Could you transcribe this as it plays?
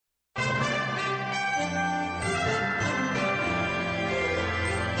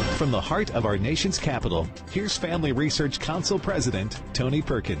from the heart of our nation's capital, here's Family Research Council President Tony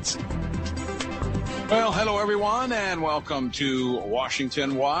Perkins. Well, hello, everyone, and welcome to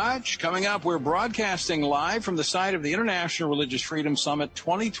Washington Watch. Coming up, we're broadcasting live from the site of the International Religious Freedom Summit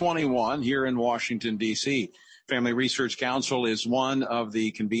 2021 here in Washington, D.C. Family Research Council is one of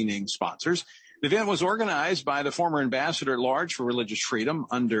the convening sponsors. The event was organized by the former Ambassador at Large for Religious Freedom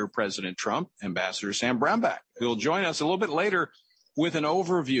under President Trump, Ambassador Sam Brownback, who will join us a little bit later with an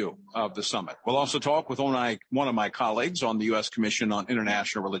overview of the summit. We'll also talk with one of my colleagues on the U.S. Commission on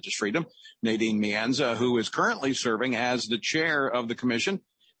International Religious Freedom, Nadine Mianza, who is currently serving as the chair of the commission.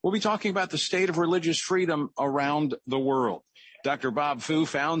 We'll be talking about the state of religious freedom around the world. Dr. Bob Fu,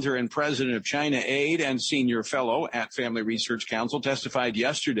 founder and president of China Aid and senior fellow at Family Research Council, testified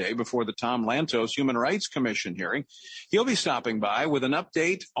yesterday before the Tom Lantos Human Rights Commission hearing. He'll be stopping by with an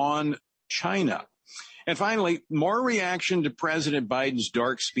update on China. And finally, more reaction to President Biden's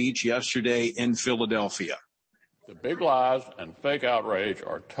dark speech yesterday in Philadelphia. The big lies and fake outrage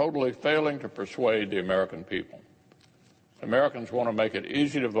are totally failing to persuade the American people. Americans want to make it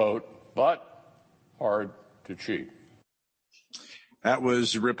easy to vote, but hard to cheat. That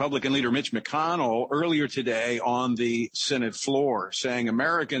was Republican leader Mitch McConnell earlier today on the Senate floor, saying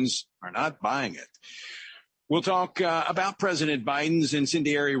Americans are not buying it. We'll talk about President Biden's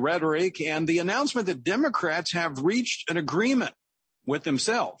incendiary rhetoric and the announcement that Democrats have reached an agreement with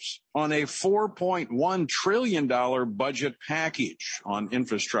themselves on a $4.1 trillion budget package on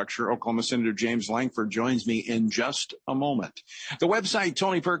infrastructure. Oklahoma Senator James Lankford joins me in just a moment. The website,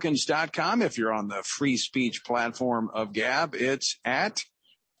 TonyPerkins.com. If you're on the free speech platform of Gab, it's at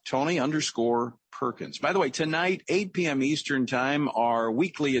Tony_Perkins. By the way, tonight, 8 p.m. Eastern Time, our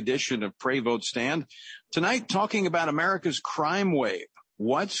weekly edition of Pray Vote Stand. Tonight, talking about America's crime wave.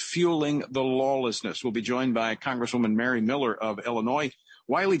 What's fueling the lawlessness? We'll be joined by Congresswoman Mary Miller of Illinois,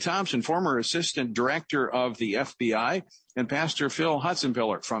 Wiley Thompson, former assistant director of the FBI, and Pastor Phil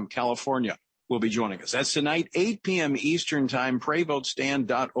Hutzenpiller from California will be joining us. That's tonight, 8 p.m. Eastern Time,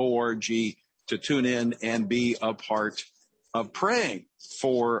 PrayVoteStand.org to tune in and be a part of praying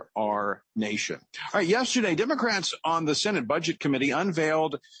for our nation. All right, yesterday, Democrats on the Senate Budget Committee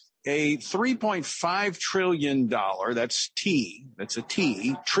unveiled a $3.5 trillion, that's a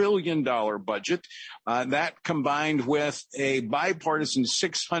T, trillion dollar budget, that combined with a bipartisan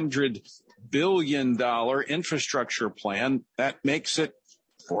 $600 billion infrastructure plan, that makes it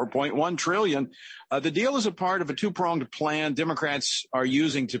 $4.1 trillion. The deal is a part of a two-pronged plan Democrats are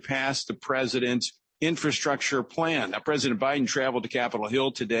using to pass the president's infrastructure plan. Now, President Biden traveled to Capitol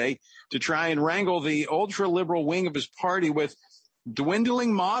Hill today to try and wrangle the ultra-liberal wing of his party with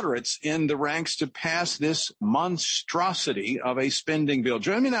dwindling moderates in the ranks to pass this monstrosity of a spending bill.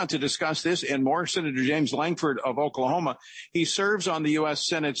 Join me now to discuss this and more, Senator James Lankford of Oklahoma. He serves on the U.S.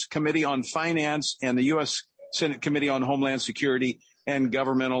 Senate's Committee on Finance and the U.S. Senate Committee on Homeland Security and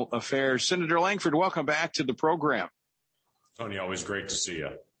Governmental Affairs. Senator Lankford, welcome back to the program. Tony, always great to see you.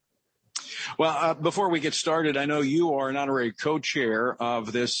 Well, before we get started, I know you are an honorary co-chair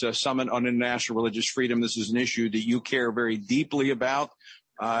of this Summit on International Religious Freedom. This is an issue that you care very deeply about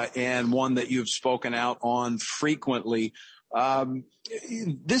and one that you've spoken out on frequently.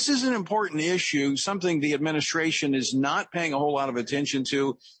 This is an important issue, something the administration is not paying a whole lot of attention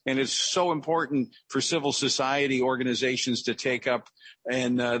to, and it's so important for civil society organizations to take up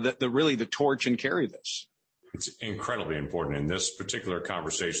and the torch and carry this. It's incredibly important, and this particular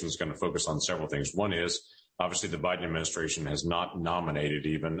conversation is going to focus on several things. One is, obviously, the Biden administration has not nominated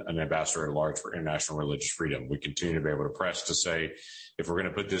even an ambassador at large for international religious freedom. We continue to be able to press to say, if we're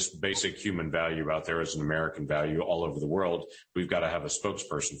going to put this basic human value out there as an American value all over the world, we've got to have a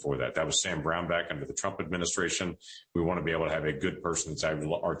spokesperson for that. That was Sam Brownback under the Trump administration. We want to be able to have a good person that's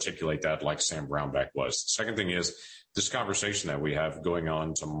able to articulate that like Sam Brownback was. The second thing is, this conversation that we have going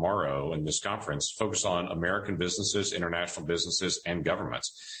on tomorrow in this conference focus on American businesses, international businesses, and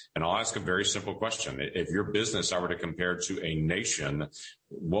governments. And I'll ask a very simple question. If your business I were to compare to a nation,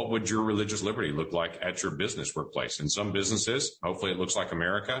 what would your religious liberty look like at your business workplace? In some businesses, hopefully it looks like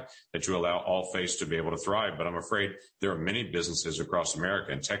America, that you allow all faiths to be able to thrive. But I'm afraid there are many businesses across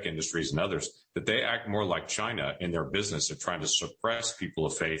America and tech industries and others that they act more like China in their business of trying to suppress people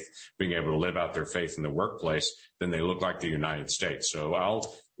of faith, being able to live out their faith in the workplace, than they look like the United States. So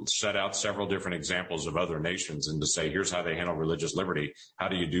I'll set out several different examples of other nations and to say, here's how they handle religious liberty. How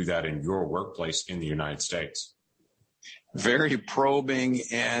do you do that in your workplace in the United States? Very probing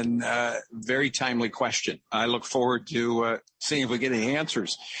and very timely question. I look forward to seeing if we get any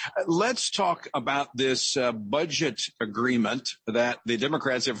answers. Let's talk about this budget agreement that the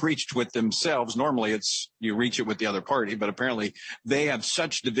Democrats have reached with themselves. Normally, it's you reach it with the other party, but apparently they have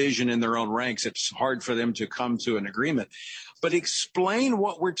such division in their own ranks, it's hard for them to come to an agreement. But explain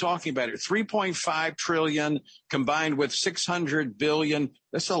what we're talking about here. $3.5 trillion combined with $600 billion.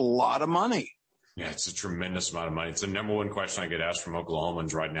 That's a lot of money. Yeah, it's a tremendous amount of money. It's the number one question I get asked from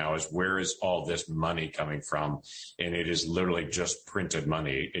Oklahomans right now is where is all this money coming from? And it is literally just printed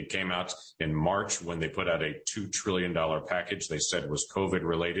money. It came out in March when they put out a $2 trillion package they said was COVID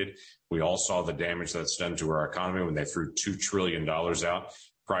related. We all saw the damage that's done to our economy when they threw $2 trillion out.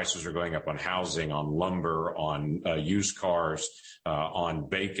 Prices are going up on housing, on lumber, on used cars, on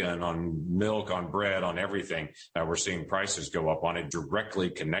bacon, on milk, on bread, on everything. We're seeing prices go up on it directly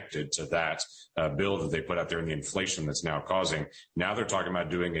connected to that bill that they put out there and the inflation that's now causing. Now they're talking about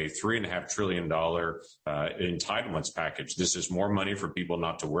doing a $3.5 trillion entitlements package. This is more money for people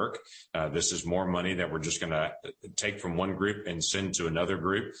not to work. This is more money that we're just going to take from one group and send to another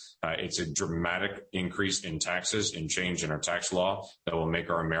group. It's a dramatic increase in taxes and change in our tax law that will make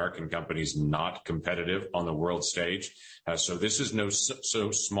our American companies not competitive on the world stage. So this is no so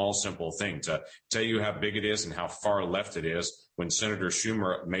small, simple thing. To tell you how big it is and how far left it is, when Senator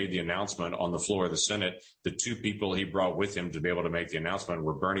Schumer made the announcement on the floor of the Senate, the two people he brought with him to be able to make the announcement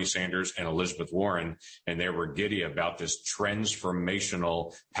were Bernie Sanders and Elizabeth Warren, and they were giddy about this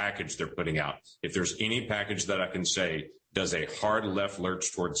transformational package they're putting out. If there's any package that I can say does a hard left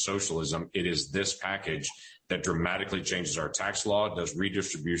lurch towards socialism, it is this package that dramatically changes our tax law, does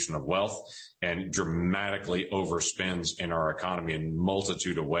redistribution of wealth, and dramatically overspends in our economy in a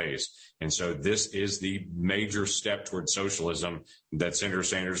multitude of ways. And so this is the major step towards socialism that Senator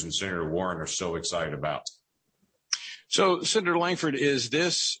Sanders and Senator Warren are so excited about. So, Senator Lankford, is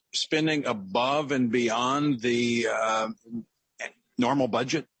this spending above and beyond the normal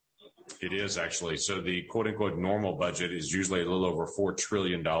budget? It is actually. So the quote unquote normal budget is usually a little over $4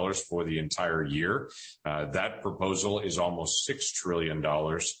 trillion for the entire year. That proposal is almost $6 trillion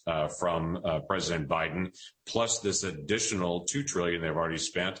from President Biden, plus this additional $2 trillion they've already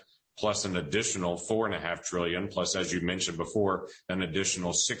spent, plus an additional $4.5 trillion, plus, as you mentioned before, an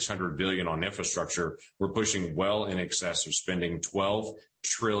additional $600 billion on infrastructure. We're pushing well in excess of spending $12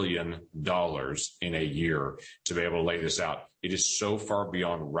 trillion in a year to be able to lay this out. It is so far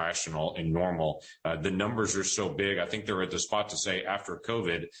beyond rational and normal. The numbers are so big. I think they're at the spot to say after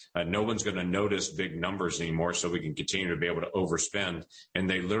COVID, no one's going to notice big numbers anymore, so we can continue to be able to overspend. And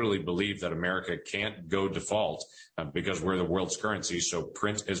they literally believe that America can't go default because we're the world's currency. So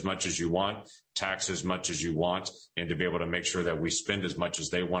print as much as you want, tax as much as you want, and to be able to make sure that we spend as much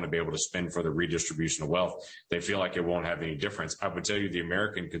as they want to be able to spend for the redistribution of wealth. They feel like it won't have any difference. I would tell you the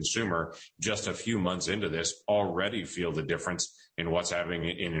American consumer, just a few months into this, already feel the difference in what's happening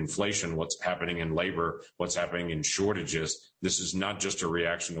in inflation, what's happening in labor, what's happening in shortages. This is not just a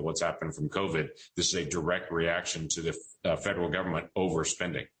reaction to what's happened from COVID. This is a direct reaction to the federal government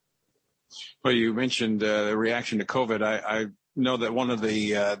overspending. Well, you mentioned the reaction to COVID. I know that one of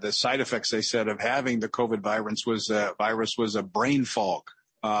the side effects they said of having the COVID virus was a brain fog.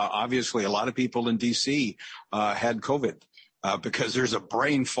 Obviously, a lot of people in D.C. had COVID because there's a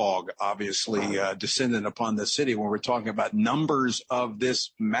brain fog, obviously, descendant upon the city. When we're talking about numbers of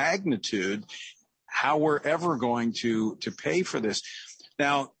this magnitude, how we're ever going to pay for this.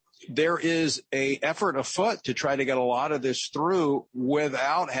 Now, there is a effort afoot to try to get a lot of this through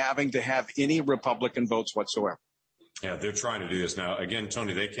without having to have any Republican votes whatsoever. Yeah, they're trying to do this now. Again,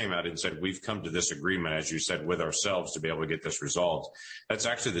 Tony, they came out and said, we've come to this agreement, as you said, with ourselves to be able to get this resolved. That's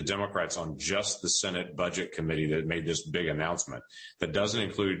actually the Democrats on just the Senate Budget Committee that made this big announcement. That doesn't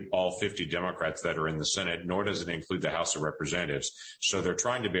include all 50 Democrats that are in the Senate, nor does it include the House of Representatives. So they're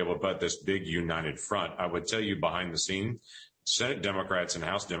trying to be able to put this big united front. I would tell you behind the scenes, Senate Democrats and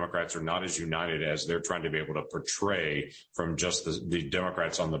House Democrats are not as united as they're trying to be able to portray from just the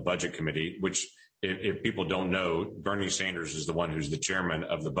Democrats on the Budget Committee, which if people don't know, Bernie Sanders is the one who's the chairman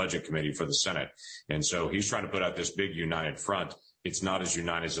of the Budget Committee for the Senate. And so he's trying to put out this big united front. It's not as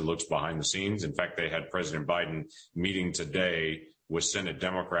united as it looks behind the scenes. In fact, they had President Biden meeting today with Senate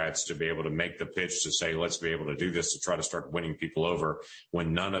Democrats to be able to make the pitch to say, let's be able to do this to try to start winning people over,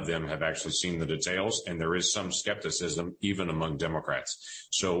 when none of them have actually seen the details. And there is some skepticism even among Democrats.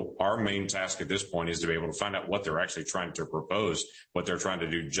 So our main task at this point is to be able to find out what they're actually trying to propose, what they're trying to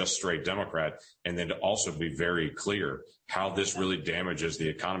do just straight Democrat, and then to also be very clear how this really damages the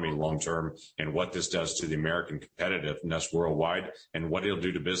economy long term and what this does to the American competitiveness worldwide and what it'll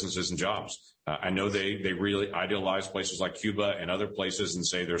do to businesses and jobs. I know they really idealize places like Cuba and other places and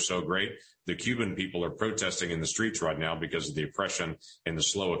say they're so great. The Cuban people are protesting in the streets right now because of the oppression and the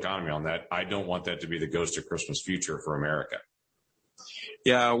slow economy on that. I don't want that to be the ghost of Christmas future for America.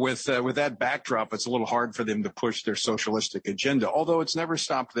 Yeah, with that backdrop, it's a little hard for them to push their socialistic agenda, although it's never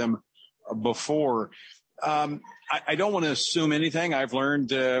stopped them before. I don't want to assume anything. I've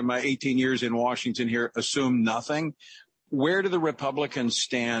learned my 18 years in Washington here, assume nothing. Where do the Republicans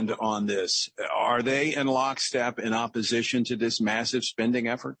stand on this? Are they in lockstep in opposition to this massive spending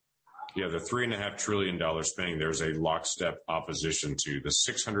effort? Yeah, the $3.5 trillion spending, there's a lockstep opposition to. The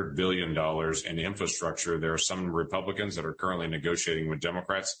 $600 billion in infrastructure, there are some Republicans that are currently negotiating with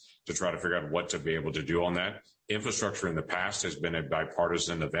Democrats to try to figure out what to be able to do on that. Infrastructure in the past has been a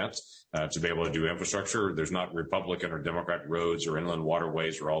bipartisan event to be able to do infrastructure. There's not Republican or Democrat roads or inland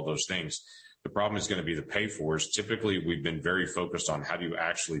waterways or all those things. The problem is going to be the pay fors. Typically, we've been very focused on how do you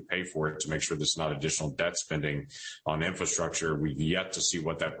actually pay for it to make sure there's not additional debt spending on infrastructure. We've yet to see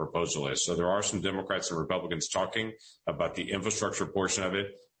what that proposal is. So there are some Democrats and Republicans talking about the infrastructure portion of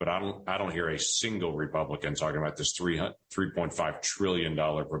it, but I don't hear a single Republican talking about this $3.5 trillion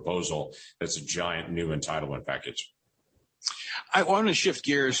proposal. That's a giant new entitlement package. I want to shift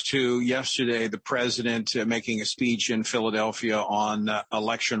gears to yesterday, the president making a speech in Philadelphia on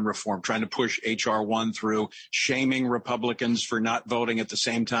election reform, trying to push H.R. 1 through, shaming Republicans for not voting at the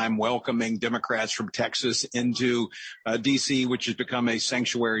same time, welcoming Democrats from Texas into D.C., which has become a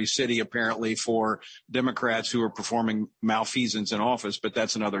sanctuary city, apparently, for Democrats who are performing malfeasance in office. But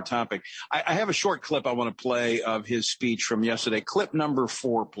that's another topic. I have a short clip I want to play of his speech from yesterday. Clip number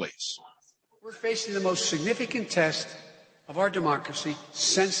 4, please. We're facing the most significant test of our democracy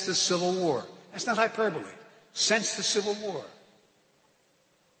since the Civil War. That's not hyperbole. Since the Civil War.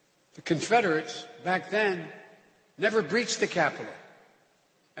 The Confederates, back then, never breached the Capitol,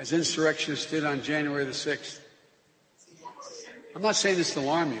 as insurrectionists did on January the 6th. I'm not saying this to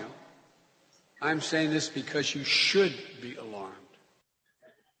alarm you. I'm saying this because you should be alarmed.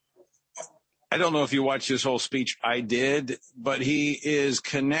 I don't know if you watched his whole speech. I did, but he is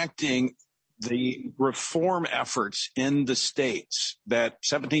connecting the reform efforts in the states, that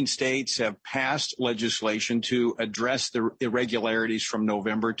 17 states have passed legislation to address the irregularities from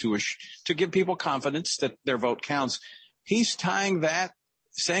November to give people confidence that their vote counts. He's tying that,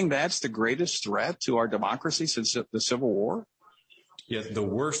 saying that's the greatest threat to our democracy since the Civil War. Yeah, the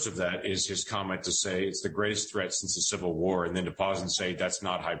worst of that is his comment to say it's the greatest threat since the Civil War, and then to pause and say that's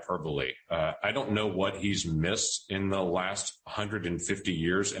not hyperbole. I don't know what he's missed in the last 150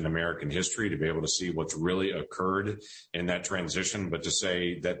 years in American history to be able to see what's really occurred in that transition, but to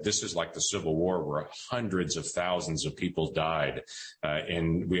say that this is like the Civil War where hundreds of thousands of people died,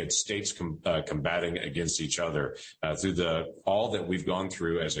 and we had states combating against each other through all that we've gone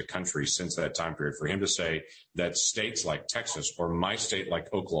through as a country since that time period. For him to say that states like Texas or my state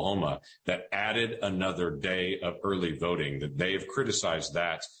like Oklahoma that added another day of early voting, that they have criticized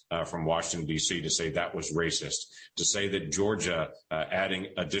that from Washington, D.C. to say that was racist, to say that Georgia adding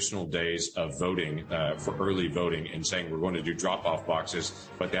additional days of voting for early voting and saying we're going to do drop-off boxes,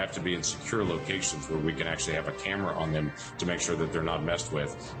 but they have to be in secure locations where we can actually have a camera on them to make sure that they're not messed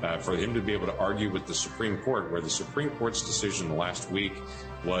with. For him to be able to argue with the Supreme Court, where the Supreme Court's decision last week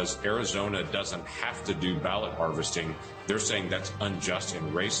was Arizona doesn't have to do ballot harvesting. They're saying that's unjust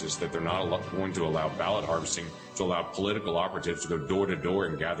and racist, that they're not going to allow ballot harvesting, to allow political operatives to go door to door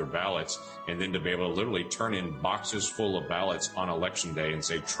and gather ballots, and then to be able to literally turn in boxes full of ballots on election day and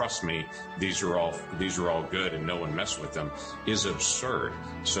say, trust me, these are all good and no one mess with them, is absurd.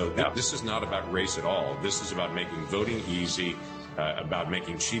 So this is not about race at all. This is about making voting easy, about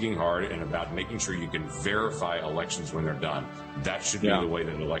making cheating hard, and about making sure you can verify elections when they're done. That should be the way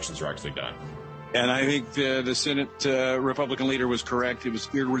that elections are actually done. And I think the Senate Republican leader was correct. It was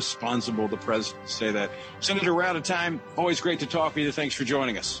irresponsible, the president, to say that. Senator, we're out of time. Always great to talk with you. Thanks for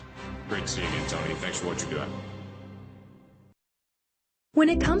joining us. Great to see you again, Tony. Thanks for what you're doing. When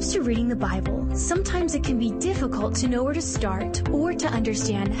it comes to reading the Bible, sometimes it can be difficult to know where to start or to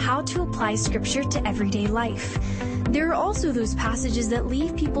understand how to apply Scripture to everyday life. There are also those passages that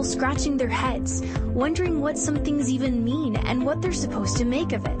leave people scratching their heads, wondering what some things even mean and what they're supposed to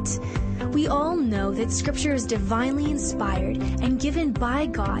make of it. We all know that Scripture is divinely inspired and given by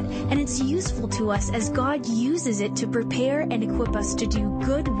God, and it's useful to us as God uses it to prepare and equip us to do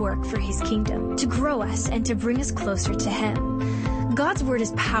good work for His kingdom, to grow us and to bring us closer to Him. God's Word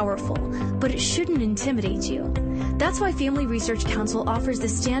is powerful, but it shouldn't intimidate you. That's why Family Research Council offers the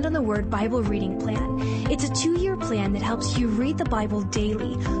Stand on the Word Bible Reading Plan. It's a 2-year plan that helps you read the Bible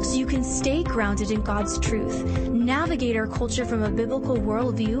daily so you can stay grounded in God's truth, navigate our culture from a biblical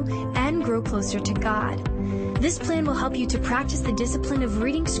worldview, and grow closer to God. This plan will help you to practice the discipline of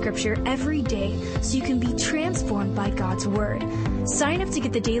reading Scripture every day so you can be transformed by God's Word. Sign up to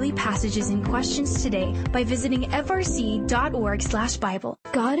get the daily passages and questions today by visiting frc.org/Bible.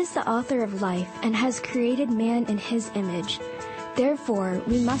 God is the author of life and has created man in His image. Therefore,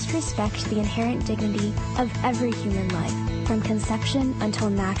 we must respect the inherent dignity of every human life, from conception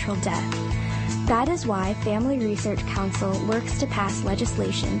until natural death. That is why Family Research Council works to pass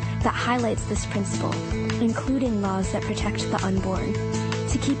legislation that highlights this principle, including laws that protect the unborn.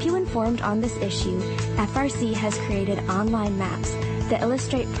 To keep you informed on this issue, FRC has created online maps that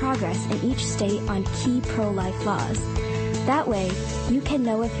illustrate progress in each state on key pro-life laws. That way, you can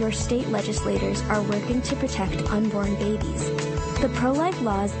know if your state legislators are working to protect unborn babies. The pro-life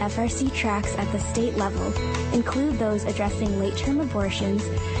laws FRC tracks at the state level include those addressing late-term abortions,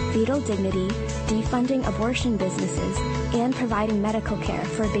 fetal dignity, defunding abortion businesses, and providing medical care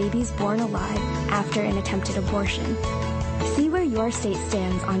for babies born alive after an attempted abortion. See where your state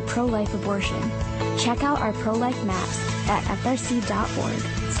stands on pro-life abortion. Check out our pro-life maps at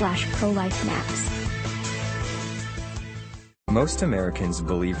frc.org/pro-life maps. Most Americans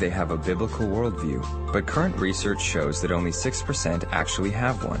believe they have a biblical worldview, but current research shows that only 6% actually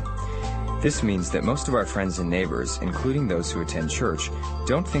have one. This means that most of our friends and neighbors, including those who attend church,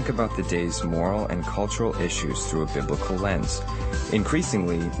 don't think about the day's moral and cultural issues through a biblical lens.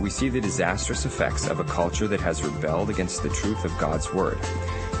 Increasingly, we see the disastrous effects of a culture that has rebelled against the truth of God's Word.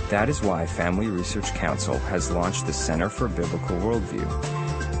 That is why Family Research Council has launched the Center for Biblical Worldview.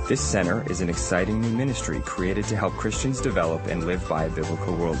 This center is an exciting new ministry created to help Christians develop and live by a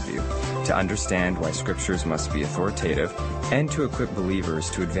biblical worldview, to understand why scriptures must be authoritative, and to equip believers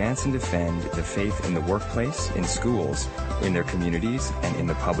to advance and defend the faith in the workplace, in schools, in their communities, and in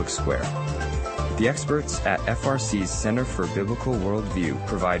the public square. The experts at FRC's Center for Biblical Worldview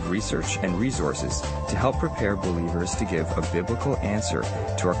provide research and resources to help prepare believers to give a biblical answer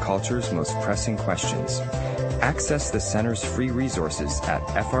to our culture's most pressing questions. Access the center's free resources at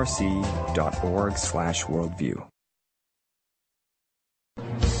frc.org/worldview.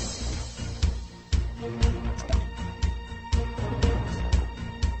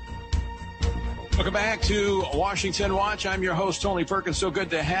 Welcome back to Washington Watch. I'm your host, Tony Perkins. So good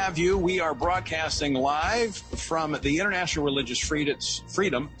to have you. We are broadcasting live from the International Religious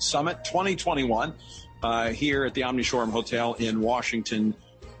Freedom Summit 2021 here at the Omnishoram Hotel in Washington,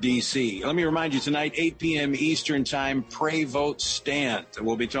 D.C. Let me remind you, tonight, 8 p.m. Eastern Time, Pray, Vote, Stand.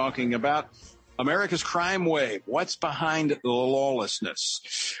 We'll be talking about America's crime wave, what's behind the lawlessness.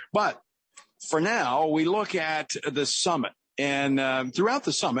 But for now, we look at the summit. And throughout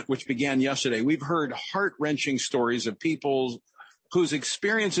the summit, which began yesterday, we've heard heart-wrenching stories of people whose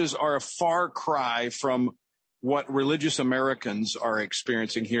experiences are a far cry from what religious Americans are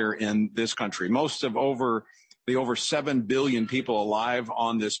experiencing here in this country. Most of over 7 billion people alive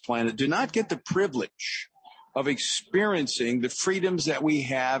on this planet do not get the privilege of experiencing the freedoms that we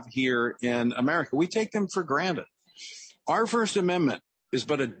have here in America. We take them for granted. Our First Amendment is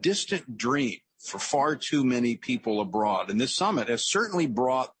but a distant dream for far too many people abroad. And this summit has certainly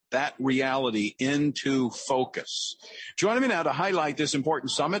brought that reality into focus. Joining me now to highlight this important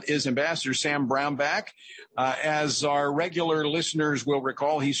summit is Ambassador Sam Brownback. As our regular listeners will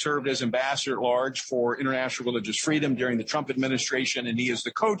recall, he served as Ambassador at Large for International Religious Freedom during the Trump administration, and he is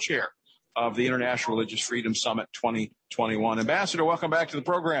the co-chair of the International Religious Freedom Summit 2021. Ambassador, welcome back to the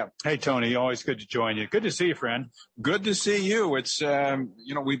program. Hey, Tony, always good to join you. Good to see you, friend. Good to see you. It's,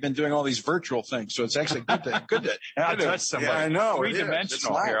 we've been doing all these virtual things, so it's actually good to touch somebody. Yeah, I know.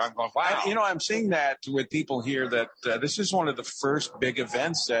 Three-dimensional here. I'm going, wow. I'm seeing that with people here that this is one of the first big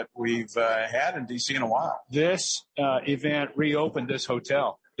events that we've had in D.C. in a while. This event reopened this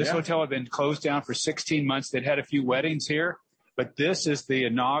hotel. This hotel had been closed down for 16 months. They'd had a few weddings here. But this is the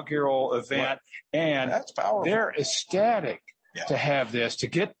inaugural event, and that's powerful. They're ecstatic to have this, to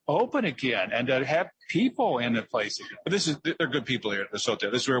get open again, and to have people in the place again. But they're good people here at this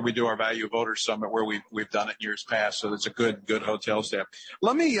hotel. This is where we do our Value Voters Summit, where we've done it in years past. So it's a good hotel staff.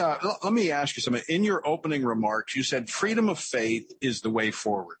 Let me ask you something. In your opening remarks, you said freedom of faith is the way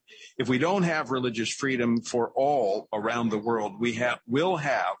forward. If we don't have religious freedom for all around the world, we'll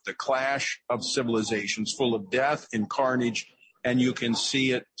have the clash of civilizations full of death and carnage. And you can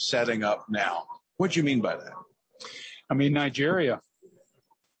see it setting up now. What do you mean by that? I mean, Nigeria,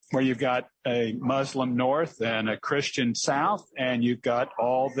 where you've got a Muslim north and a Christian south, and you've got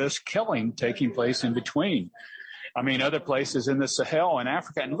all this killing taking place in between. I mean, other places in the Sahel and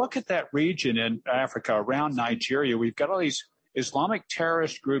Africa. And look at that region in Africa around Nigeria. We've got all these Islamic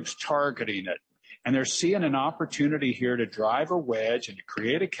terrorist groups targeting it. And they're seeing an opportunity here to drive a wedge and to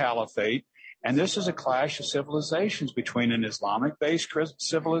create a caliphate. And this is a clash of civilizations between an Islamic-based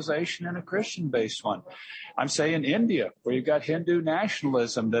civilization and a Christian-based one. I'm saying India, where you've got Hindu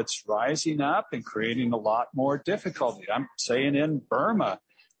nationalism that's rising up and creating a lot more difficulty. I'm saying in Burma,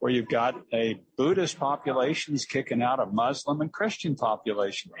 where you've got a Buddhist populations kicking out a Muslim and Christian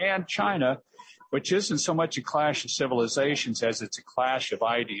population. And China, which isn't so much a clash of civilizations as it's a clash of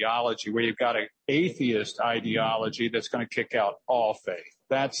ideology, where you've got an atheist ideology that's going to kick out all faith.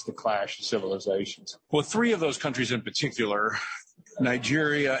 That's the clash of civilizations. Well, three of those countries in particular,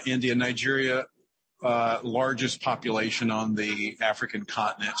 Nigeria, largest population on the African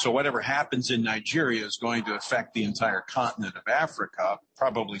continent. So whatever happens in Nigeria is going to affect the entire continent of Africa,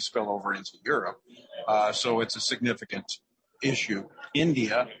 probably spill over into Europe. So it's a significant issue.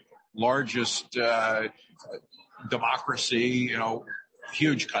 India, largest democracy,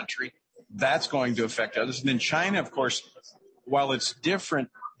 huge country. That's going to affect others. And then China, of course, while it's different,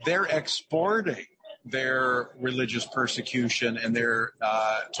 they're exporting their religious persecution and their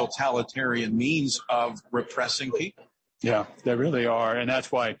totalitarian means of repressing people. Yeah, they really are. And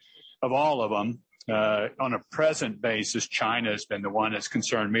that's why, of all of them, on a present basis, China has been the one that's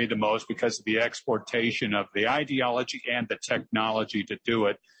concerned me the most because of the exportation of the ideology and the technology to do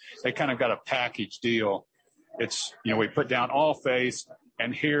it. They kind of got a package deal. It's, we put down all faiths,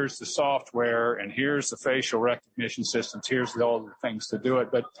 and here's the software, and here's the facial recognition systems, here's all the things to do it.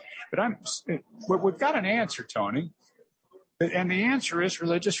 But we've got an answer, Tony, and the answer is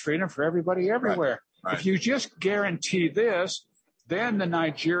religious freedom for everybody everywhere. Right. If you just guarantee this, then the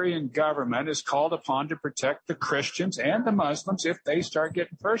Nigerian government is called upon to protect the Christians and the Muslims if they start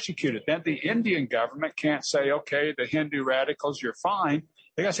getting persecuted. Then the Indian government can't say, okay, the Hindu radicals, you're fine.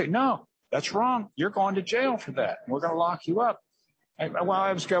 They got to say, no, that's wrong. You're going to jail for that. We're going to lock you up. While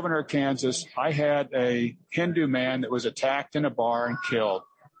I was governor of Kansas, I had a Hindu man that was attacked in a bar and killed.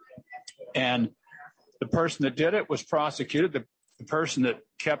 And the person that did it was prosecuted. The person that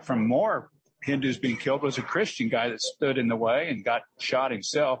kept from more Hindus being killed was a Christian guy that stood in the way and got shot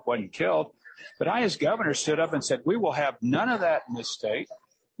himself, wasn't killed. But I, as governor, stood up and said, we will have none of that in this state.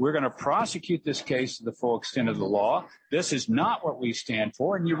 We're going to prosecute this case to the full extent of the law. This is not what we stand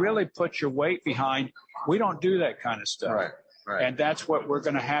for. And you really put your weight behind, we don't do that kind of stuff. Right. And that's what we're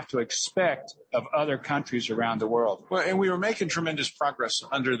going to have to expect of other countries around the world. Well, and we were making tremendous progress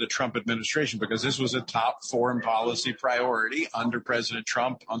under the Trump administration because this was a top foreign policy priority under President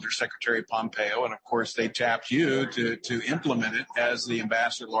Trump, under Secretary Pompeo. And, of course, they tapped you to implement it as the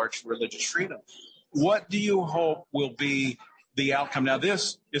ambassador at large for religious freedom. What do you hope will be the outcome? Now,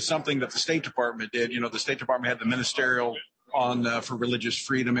 this is something that the State Department did. The State Department had the ministerial for religious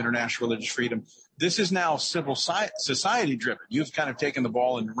freedom, international religious freedom. This is now civil society driven. You've kind of taken the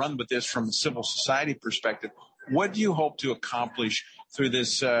ball and run with this from a civil society perspective. What do you hope to accomplish through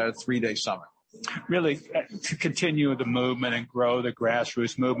this 3-day summit? Really, to continue the movement and grow the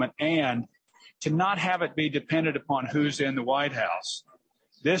grassroots movement and to not have it be dependent upon who's in the White House.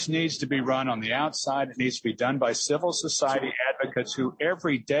 This needs to be run on the outside. It needs to be done by civil society advocates who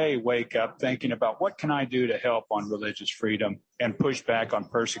every day wake up thinking about what can I do to help on religious freedom and push back on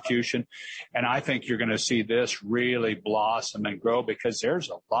persecution. And I think you're going to see this really blossom and grow because there's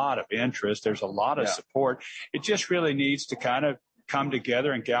a lot of interest. There's a lot of support. It just really needs to kind of come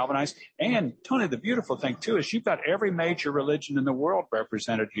together and galvanize. And, Tony, the beautiful thing, too, is you've got every major religion in the world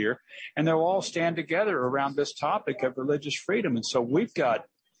represented here, and they'll all stand together around this topic of religious freedom. And so we've got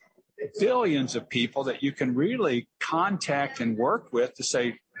billions of people that you can really contact and work with to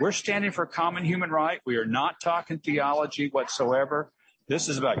say, we're standing for a common human right. We are not talking theology whatsoever. This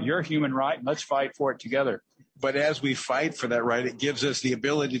is about your human right, and let's fight for it together. But as we fight for that right, it gives us the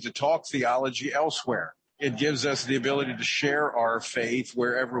ability to talk theology elsewhere. It gives us the ability to share our faith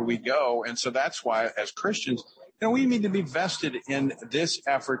wherever we go. And so that's why, as Christians, we need to be vested in this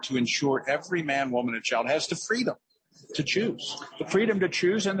effort to ensure every man, woman, and child has the freedom to choose. The freedom to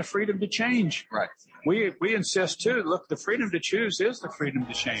choose and the freedom to change. Right. We insist, too, look, the freedom to choose is the freedom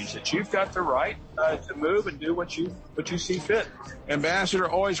to change, that you've got the right to move and do what you see fit. Ambassador,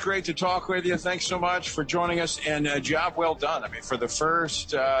 always great to talk with you. Thanks so much for joining us, and job well done. I mean, for the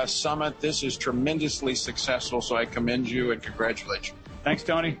first summit, this is tremendously successful, so I commend you and congratulate you. Thanks,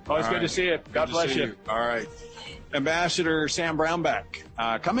 Tony. Always good to see you. God bless you. All right. Ambassador Sam Brownback.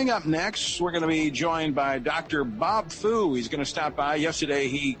 Coming up next, we're going to be joined by Dr. Bob Fu. He's going to stop by. Yesterday,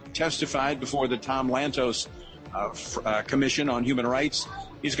 he testified before the Tom Lantos Commission on Human Rights.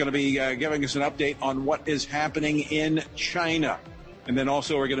 He's going to be giving us an update on what is happening in China. And then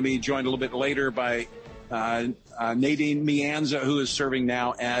also we're going to be joined a little bit later by Nadine Mianza, who is serving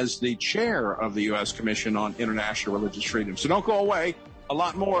now as the chair of the U.S. Commission on International Religious Freedom. So don't go away. A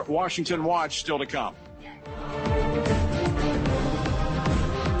lot more Washington Watch still to come.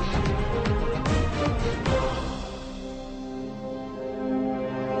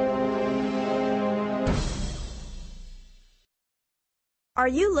 Are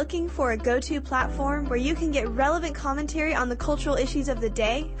you looking for a go-to platform where you can get relevant commentary on the cultural issues of the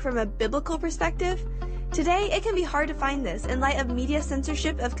day from a biblical perspective? Today, it can be hard to find this in light of media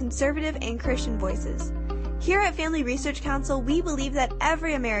censorship of conservative and Christian voices. Here at Family Research Council, we believe that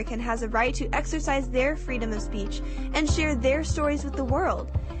every American has a right to exercise their freedom of speech and share their stories with the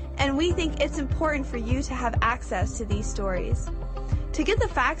world. And we think it's important for you to have access to these stories. To get the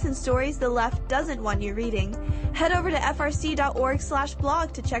facts and stories the left doesn't want you reading, head over to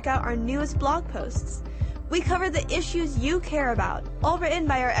frc.org/blog to check out our newest blog posts. We cover the issues you care about, all written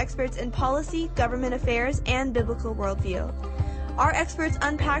by our experts in policy, government affairs, and biblical worldview. Our experts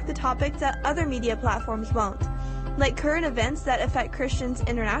unpack the topics that other media platforms won't, like current events that affect Christians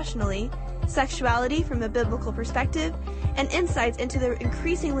internationally, sexuality from a biblical perspective, and insights into the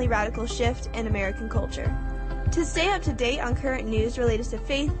increasingly radical shift in American culture. To stay up to date on current news related to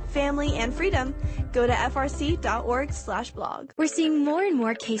faith, family, and freedom, go to frc.org/blog. We're seeing more and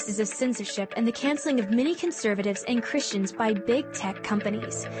more cases of censorship and the canceling of many conservatives and Christians by big tech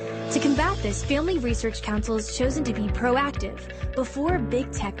companies. To combat this, Family Research Council has chosen to be proactive before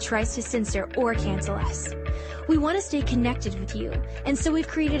big tech tries to censor or cancel us. We want to stay connected with you, and so we've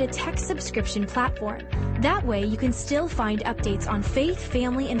created a tech subscription platform. That way, you can still find updates on faith,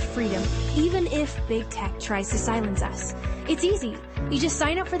 family, and freedom, even if big tech tries to silence us. It's easy. You just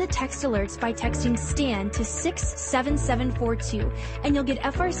sign up for the text alerts by texting STAN to 67742, and you'll get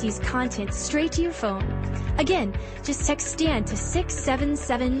FRC's content straight to your phone. Again, just text STAN to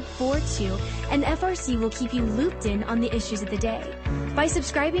 67742, and FRC will keep you looped in on the issues of the day. By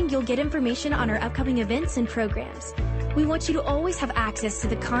subscribing, you'll get information on our upcoming events and programs. We want you to always have access to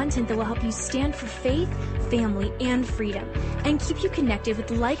the content that will help you stand for faith, family, and freedom, and keep you connected with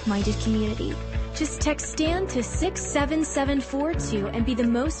the like-minded community. Just text STAN to 67742 and be the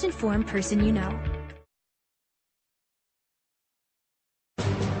most informed person you know.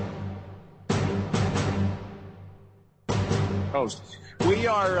 We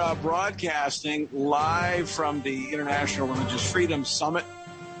are broadcasting live from the International Religious Freedom Summit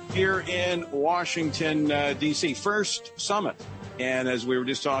here in Washington, D.C. First summit. And as we were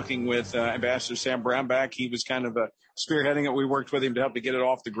just talking with Ambassador Sam Brownback, he was kind of spearheading it. We worked with him to help to get it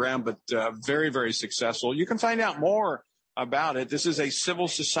off the ground, but very, very successful. You can find out more about it. This is a civil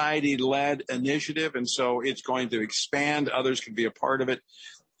society-led initiative, and so it's going to expand. Others can be a part of it.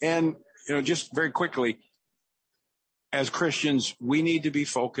 And, just very quickly, as Christians, we need to be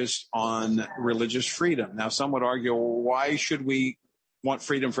focused on religious freedom. Now, some would argue, why should we want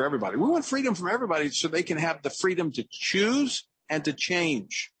freedom for everybody? We want freedom from everybody so they can have the freedom to choose and to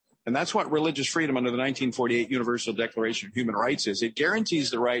change. And that's what religious freedom under the 1948 Universal Declaration of Human Rights is. It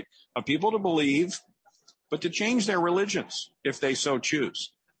guarantees the right of people to believe, but to change their religions if they so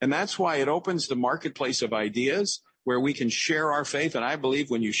choose. And that's why it opens the marketplace of ideas where we can share our faith. And I believe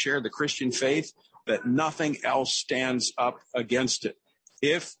when you share the Christian faith, that nothing else stands up against it.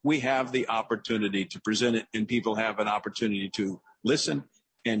 If we have the opportunity to present it and people have an opportunity to listen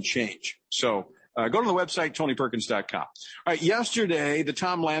and change. So go to the website, TonyPerkins.com. All right, yesterday, the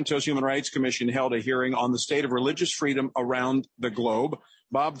Tom Lantos Human Rights Commission held a hearing on the state of religious freedom around the globe.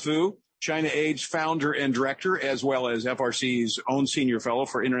 Bob Fu, China Aid's founder and director, as well as FRC's own senior fellow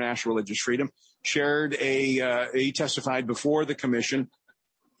for international religious freedom, he testified before the commission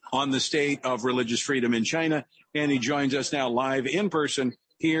on the state of religious freedom in China, and he joins us now live in person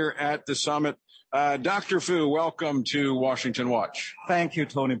here at the summit. Dr. Fu, welcome to Washington Watch. Thank you,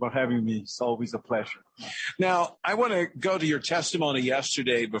 Tony, for having me. It's always a pleasure. Now, I want to go to your testimony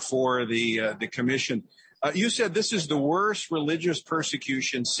yesterday before the commission. You said this is the worst religious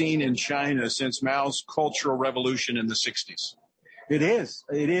persecution seen in China since Mao's Cultural Revolution in the 60s. It is.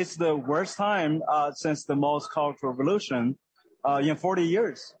 It is the worst time since the Mao's Cultural Revolution. In 40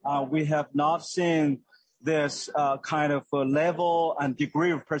 years, we have not seen this kind of level and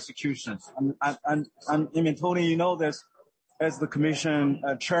degree of persecutions. And Tony, you know this as the commission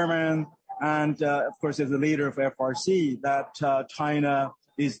chairman and, of course, as the leader of FRC, that China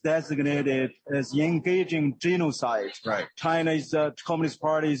is designated as engaging genocide. Right. China's Communist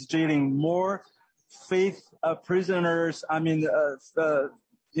Party is jailing more faith prisoners,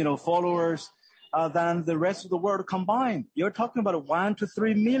 followers than the rest of the world combined. You're talking about 1 to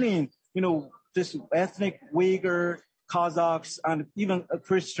 3 million, just ethnic Uyghur, Kazakhs, and even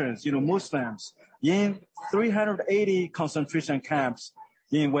Christians, Muslims in 380 concentration camps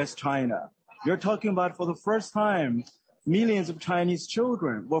in West China. You're talking about for the first time, millions of Chinese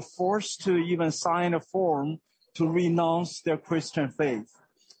children were forced to even sign a form to renounce their Christian faith.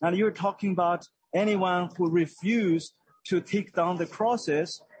 And you're talking about anyone who refused to take down the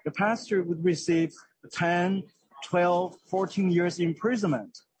crosses, the pastor would receive 10, 12, 14 years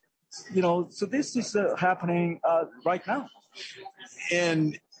imprisonment. So this is happening right now.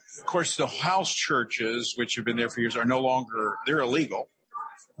 And of course, the house churches, which have been there for years, are no longer, they're illegal.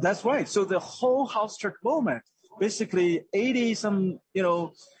 That's right. So the whole house church movement, basically 80 some,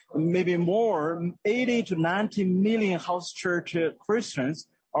 maybe more, 80 to 90 million house church Christians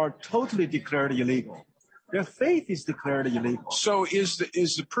are totally declared illegal. Their faith is declared illegal. So is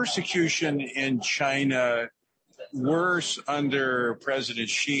the persecution in China worse under President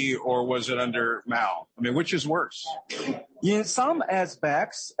Xi or was it under Mao? I mean, which is worse? In some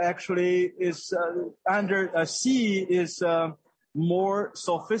aspects, actually, is under Xi is more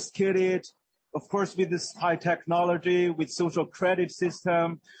sophisticated, of course, with this high technology, with social credit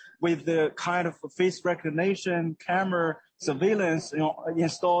system, with the kind of face recognition, camera surveillance,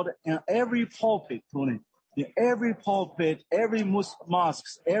 installed in every pulpit, Tony. In every pulpit, every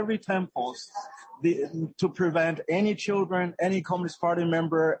mosques, every temples, to prevent any children, any Communist Party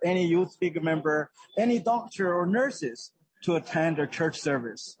member, any youth league member, any doctor or nurses to attend a church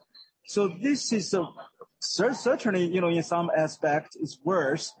service. So this is certainly, in some aspects, is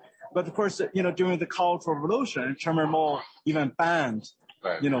worse. But of course, during the Cultural Revolution, Chairman Mao even banned,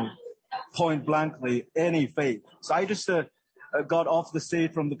 point blankly any faith. So I just got off the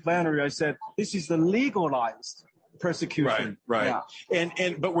stage from the plenary. I said, this is the legalized persecution. Right.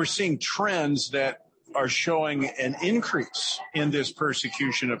 Yeah. But we're seeing trends that are showing an increase in this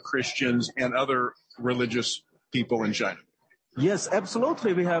persecution of Christians and other religious people in China. Yes,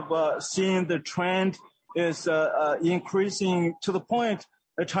 absolutely. We have seen the trend is increasing to the point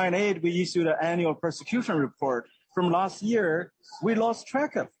that China Aid, we issued an annual persecution report. From last year, we lost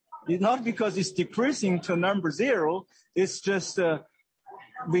track of. It's not because it's decreasing to number 0. It's just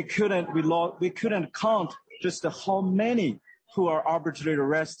we couldn't count just how many who are arbitrarily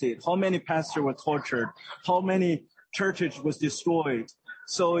arrested, how many pastors were tortured, how many churches was destroyed.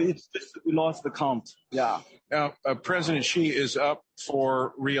 So it's just we lost the count. Yeah. Now, President Xi is up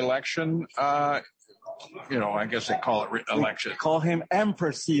for re-election. I guess they call it re-election. We call him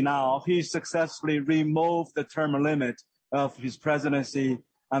Emperor Xi now. He successfully removed the term limit of his presidency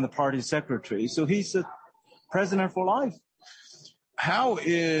and the party secretary. So he's a president for life. How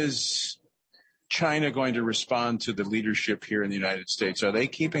is China going to respond to the leadership here in the United States? Are they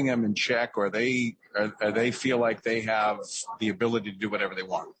keeping them in check, or they feel like they have the ability to do whatever they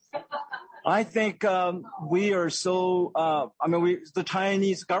want? I think we are so. The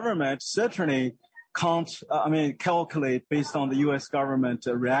Chinese government certainly can't. Calculate based on the U.S. government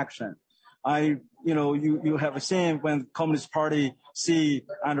reaction. You have seen when Communist Party see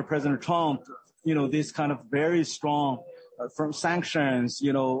under President Trump, this kind of very strong from sanctions,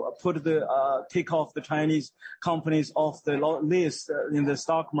 take off the Chinese companies off the list in the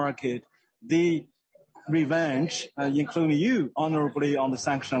stock market. The revenge, including you, honorably on the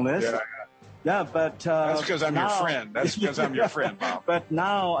sanction list. Yeah, but that's because I'm your friend. That's because I'm your friend, Bob. But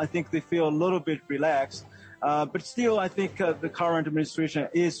now I think they feel a little bit relaxed. But still, I think the current administration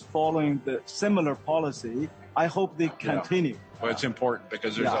is following the similar policy. I hope they continue. Well, it's important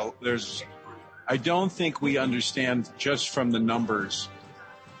because I don't think we understand just from the numbers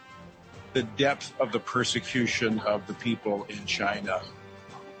the depth of the persecution of the people in China,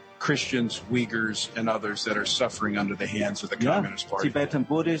 Christians, Uyghurs, and others that are suffering under the hands of the Communist Party. Tibetan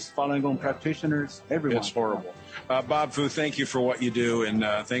Buddhists, Falun Gong practitioners, everyone. It's horrible. Bob Fu, thank you for what you do, and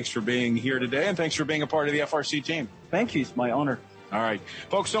thanks for being here today, and thanks for being a part of the FRC team. Thank you. It's my honor. All right.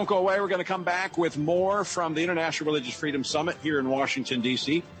 Folks, don't go away. We're going to come back with more from the International Religious Freedom Summit here in Washington,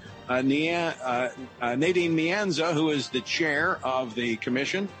 D.C. Nadine Mianza, who is the chair of the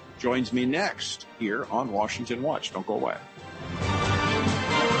commission, joins me next here on Washington Watch. Don't go away.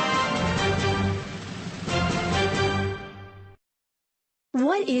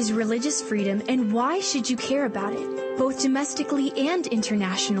 What is religious freedom and why should you care about it, both domestically and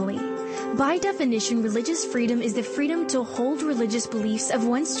internationally? By definition, religious freedom is the freedom to hold religious beliefs of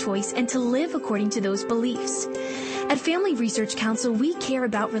one's choice and to live according to those beliefs. At Family Research Council, we care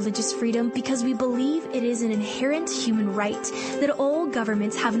about religious freedom because we believe it is an inherent human right that all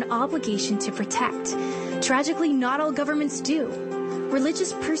governments have an obligation to protect. Tragically, not all governments do.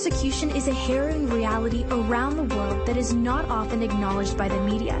 Religious persecution is a harrowing reality around the world that is not often acknowledged by the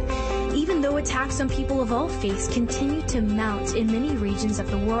media, even though attacks on people of all faiths continue to mount in many regions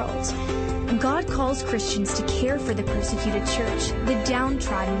of the world. God calls Christians to care for the persecuted church, the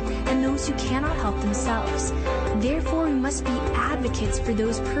downtrodden, and those who cannot help themselves. Therefore, we must be advocates for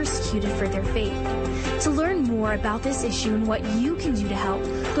those persecuted for their faith. To learn more about this issue and what you can do to help,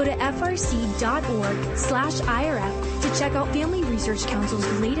 go to frc.org/IRF to check out Family Research Council's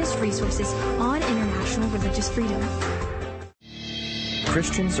latest resources on international religious freedom.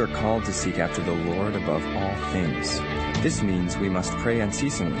 Christians are called to seek after the Lord above all things. This means we must pray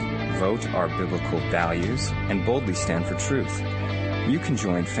unceasingly, vote our biblical values, and boldly stand for truth. You can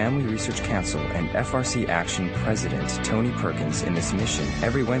join Family Research Council and FRC Action President Tony Perkins in this mission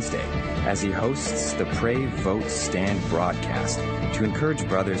every Wednesday as he hosts the Pray, Vote, Stand broadcast to encourage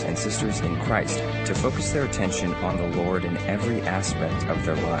brothers and sisters in Christ to focus their attention on the Lord in every aspect of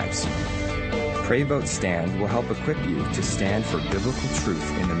their lives. Pray, Vote, Stand will help equip you to stand for biblical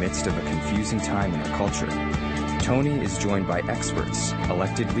truth in the midst of a confusing time in our culture. Tony is joined by experts,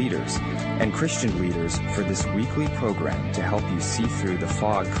 elected leaders, and Christian leaders for this weekly program to help you see through the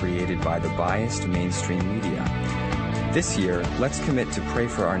fog created by the biased mainstream media. This year, let's commit to pray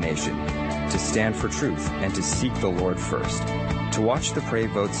for our nation, to stand for truth, and to seek the Lord first. To watch the Pray,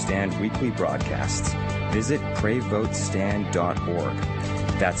 Vote, Stand weekly broadcasts, visit PrayVoteStand.org.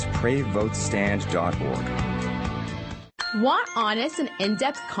 That's PrayVoteStand.org. Want honest and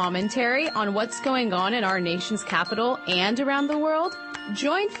in-depth commentary on what's going on in our nation's capital and around the world?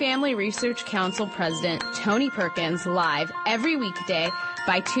 Join Family Research Council President Tony Perkins live every weekday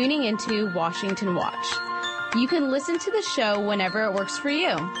by tuning into Washington Watch. You can listen to the show whenever it works for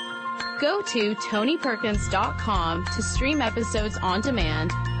you. Go to TonyPerkins.com to stream episodes on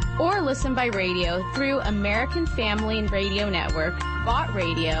demand or listen by radio through American Family Radio Network, Bott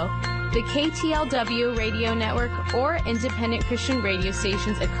Radio, the KTLW radio network, or independent Christian radio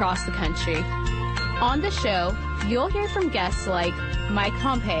stations across the country. On the show, you'll hear from guests like Mike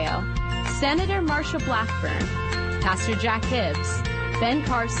Pompeo, Senator Marsha Blackburn, Pastor Jack Hibbs, Ben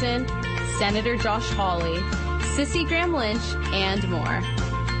Carson, Senator Josh Hawley, Sissy Graham Lynch, and more.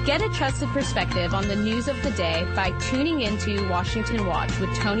 Get a trusted perspective on the news of the day by tuning into Washington Watch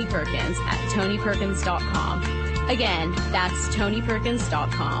with Tony Perkins at TonyPerkins.com. Again, that's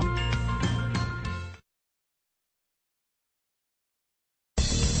TonyPerkins.com.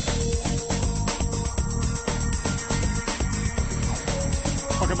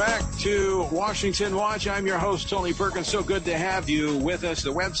 Welcome back to Washington Watch. I'm your host, Tony Perkins. So good to have you with us.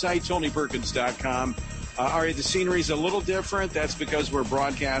 The website, TonyPerkins.com. All right, the scenery's a little different. That's because we're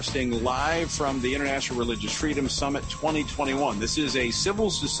broadcasting live from the International Religious Freedom Summit 2021. This is a civil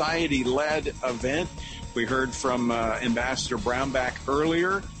society-led event. We heard from Ambassador Brownback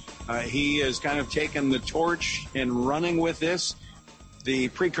earlier. He has kind of taken the torch and running with this. The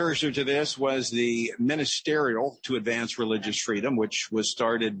precursor to this was the Ministerial to Advance Religious Freedom, which was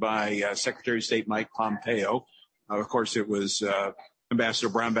started by Secretary of State Mike Pompeo. Of course, it was Ambassador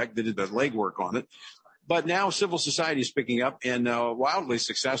Brownback that did the legwork on it. But now civil society is picking up in a wildly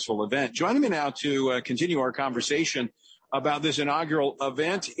successful event. Joining me now to continue our conversation about this inaugural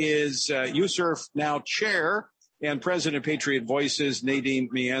event is USCIRF now chair and president of Patriot Voices, Nadine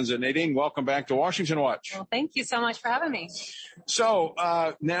Mienza. Nadine, welcome back to Washington Watch. Well, thank you so much for having me. So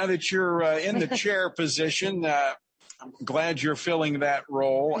now that you're in the chair position, I'm glad you're filling that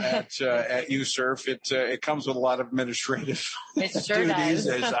role at USCIRF. It comes with a lot of administrative it sure duties,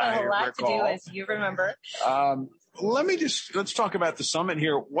 does. as I a lot recall. to do, as you remember. Let's talk about the summit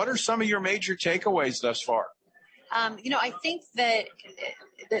here. What are some of your major takeaways thus far? I think that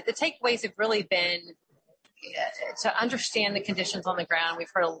the takeaways have really been to understand the conditions on the ground. We've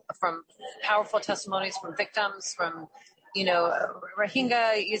heard from powerful testimonies from victims, from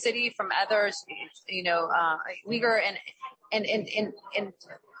Rohingya, Yazidi, from others, Uyghur, and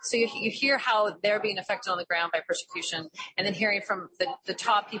so you hear how they're being affected on the ground by persecution, and then hearing from the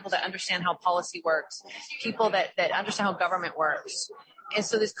top people that understand how policy works, people that understand how government works. And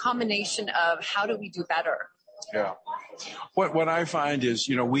so this combination of how do we do better? Yeah. What I find is,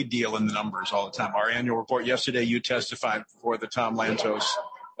 we deal in the numbers all the time. Our annual report yesterday, you testified before the Tom Lantos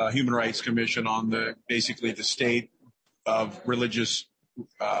Human Rights Commission on basically the state of religious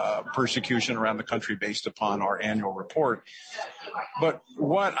persecution around the country based upon our annual report. But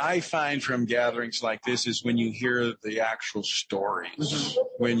what I find from gatherings like this is when you hear the actual stories,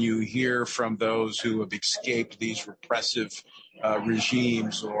 when you hear from those who have escaped these repressive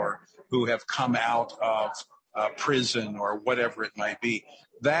regimes or who have come out of prison or whatever it might be,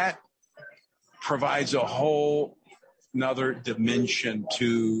 that provides a whole another dimension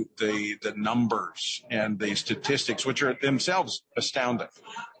to the numbers and the statistics, which are themselves astounding,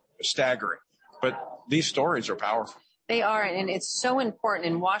 staggering. But these stories are powerful. They are, and it's so important.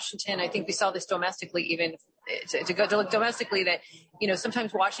 In Washington, I think we saw this domestically, even to look domestically, that, you know,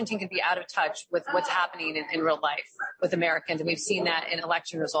 sometimes Washington can be out of touch with what's happening in real life with Americans. And we've seen that in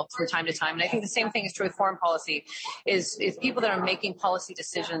election results from time to time. And I think the same thing is true with foreign policy, is people that are making policy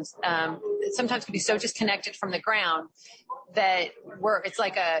decisions sometimes can be so disconnected from the ground that it's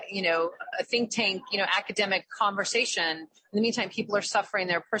like a think tank, academic conversation. In the meantime, people are suffering.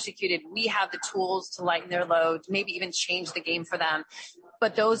 They're persecuted. We have the tools to lighten their load, maybe even change the game for them.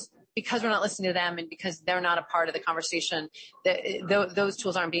 But because we're not listening to them and because they're not a part of the conversation, those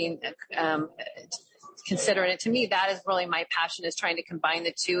tools aren't being considered. And to me, that is really my passion, is trying to combine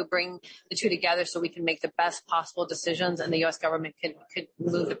the two, bring the two together so we can make the best possible decisions and the U.S. government could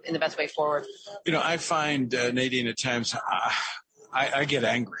move in the best way forward. I find, Nadine, at times I get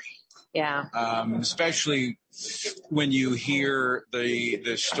angry. Yeah. Especially when you hear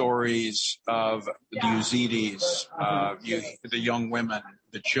the stories of the Yazidis, the young women,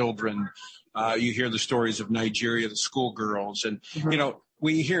 the children. You hear the stories of Nigeria, the schoolgirls, and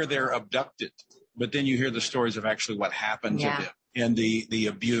we hear they're abducted, but then you hear the stories of actually what happened to them and the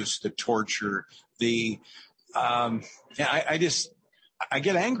abuse, the torture, I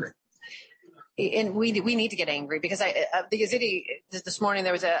get angry. And we need to get angry, because the Yazidi, this morning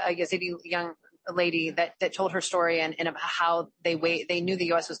there was a Yazidi young lady that told her story and how they knew the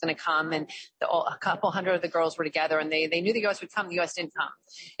U.S. was going to come, and a couple hundred of the girls were together, and they knew the U.S. would come. The U.S. didn't come,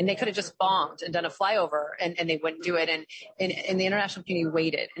 and they could have just bombed and done a flyover, and they wouldn't do it. And the international community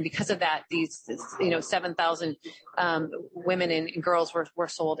waited, and because of that, these 7,000 women and girls were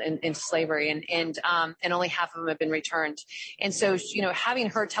sold into slavery, and only half of them have been returned. And so having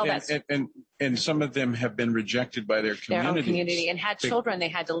her tell that, and some of them have been rejected by their community and had children they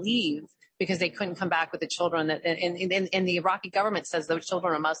had to leave because they couldn't come back with the children. And the Iraqi government says those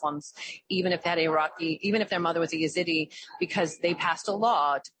children are Muslims, even if their mother was a Yazidi, because they passed a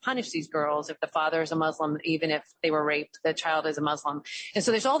law to punish these girls if the father is a Muslim, even if they were raped, the child is a Muslim. And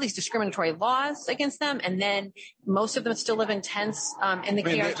so there's all these discriminatory laws against them, and then most of them still live in tents in the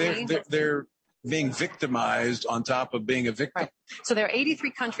KRG. They're being victimized on top of being a victim. Right. So there are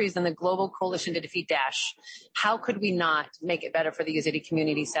 83 countries in the global coalition to defeat Daesh. How could we not make it better for the Yazidi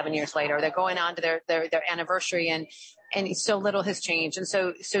community 7 years later? They're going on to their anniversary, and so little has changed. And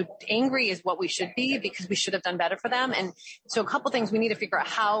so angry is what we should be, because we should have done better for them. And so a couple things we need to figure out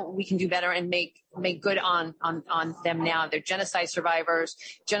how we can do better and make good on them now. They're genocide survivors.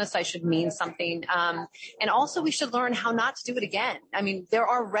 Genocide should mean something. And also we should learn how not to do it again. I mean, there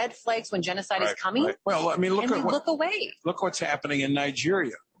are red flags when genocide is coming. Right. Well, I mean, look away. Look what's happening in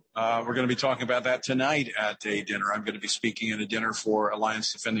Nigeria. We're going to be talking about that tonight at a dinner. I'm going to be speaking at a dinner for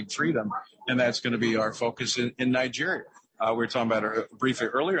Alliance Defending Freedom, and that's going to be our focus in Nigeria. We were talking about it briefly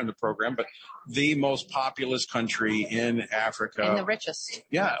earlier in the program, but the most populous country in Africa. And the richest.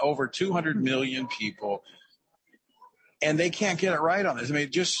 Yeah, over 200 million people. And they can't get it right on this. I mean,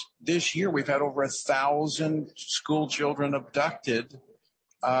 just this year, we've had over 1,000 school children abducted.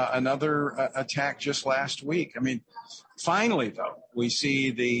 Another attack just last week. I mean, finally, though, we see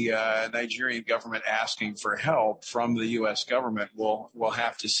the Nigerian government asking for help from the U.S. government. We'll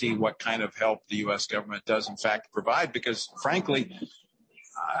have to see what kind of help the U.S. government does, in fact, provide, because, frankly,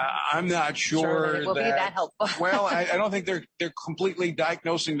 I'm not sure that it will be that helpful. Well, I don't think they're completely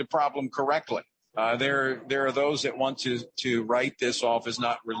diagnosing the problem correctly. There are those that want to write this off as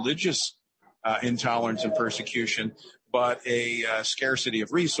not religious intolerance and persecution, but a scarcity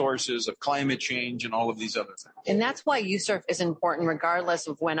of resources, of climate change, and all of these other things. And that's why USCIRF is important regardless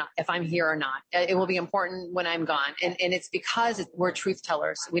of if I'm here or not. It will be important when I'm gone. And it's because we're truth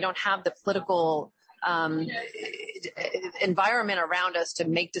tellers. We don't have the political environment around us to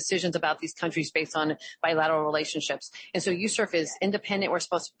make decisions about these countries based on bilateral relationships. And so USCIRF is independent. We're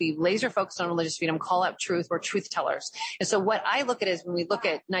supposed to be laser focused on religious freedom, call out truth. We're truth tellers. And so what I look at is, when we look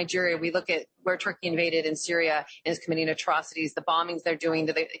at Nigeria, we look at where Turkey invaded in Syria and is committing atrocities, the bombings they're doing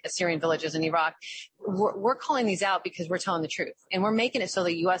to the Syrian villages in Iraq. We're calling these out because we're telling the truth, and we're making it so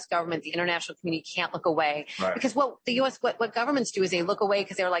the U.S. government, the international community, can't look away. Right. Because what governments do is they look away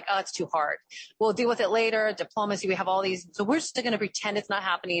because they're like, oh, it's too hard. We'll deal with it later. Diplomacy, we have all these. So we're still going to pretend it's not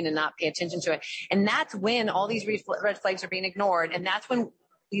happening and not pay attention to it. And that's when all these red flags are being ignored. And that's when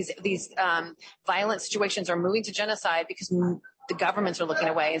these violent situations are moving to genocide, because the governments are looking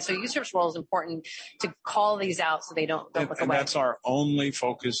away. And so USCIRF's role is important to call these out so they don't look away. And that's our only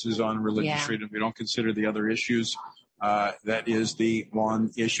focus, is on religious freedom. We don't consider the other issues. That is the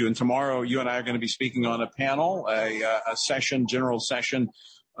one issue. And tomorrow, you and I are going to be speaking on a panel, a session, general session,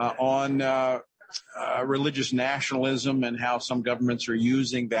 on religious nationalism and how some governments are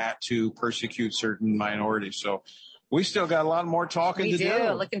using that to persecute certain minorities. So we still got a lot more talking to do. We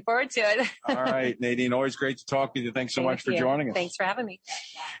do. Looking forward to it. All right, Nadine, always great to talk to you. Thanks so much for joining us. Thanks for having me.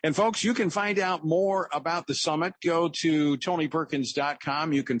 And folks, you can find out more about the summit. Go to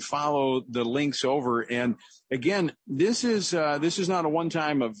TonyPerkins.com. You can follow the links over. And again, this is not a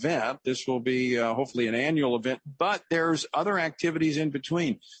one-time event. This will be hopefully an annual event, but there's other activities in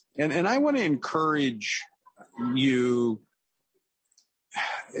between. And I want to encourage you,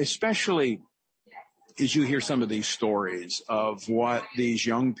 especially as you hear some of these stories of what these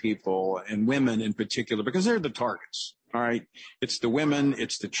young people and women in particular, because they're the targets, all right? It's the women,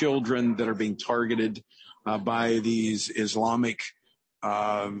 it's the children that are being targeted by these Islamic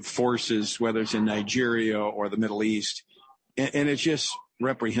forces, whether it's in Nigeria or the Middle East. And it's just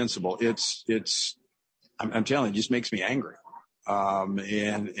reprehensible. I'm telling you, it just makes me angry. And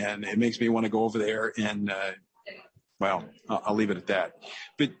it makes me want to go over there and, well, I'll leave it at that.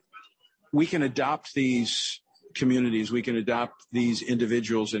 But we can adopt these communities, we can adopt these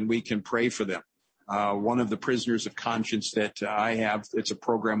individuals, and we can pray for them. One of the prisoners of conscience that I have, it's a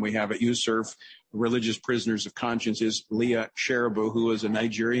program we have at USERF, Religious Prisoners of Conscience, is Leah Sharibu, who is a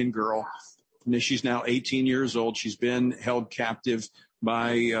Nigerian girl. And she's now 18 years old. She's been held captive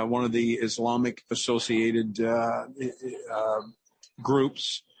by one of the Islamic associated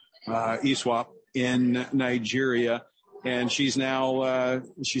groups, ISWAP, in Nigeria. And she's now,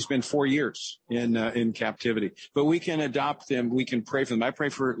 she's been 4 years in captivity. But we can adopt them. We can pray for them. I pray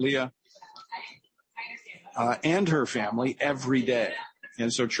for Leah and her family every day.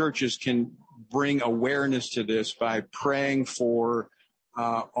 And so churches can bring awareness to this by praying for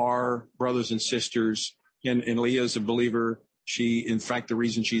our brothers and sisters. And Leah is a believer. In fact, the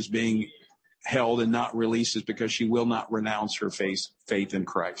reason she's being held and not released is because she will not renounce her faith in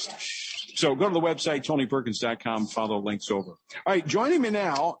Christ. So go to the website, TonyPerkins.com, follow links over. All right, joining me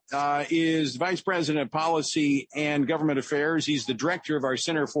now is Vice President of Policy and Government Affairs. He's the director of our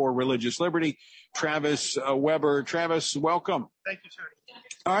Center for Religious Liberty, Travis Weber. Travis, welcome. Thank you, sir.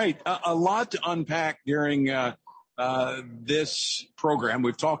 All right, a lot to unpack during this program.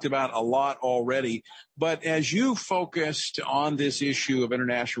 We've talked about a lot already, but as you focused on this issue of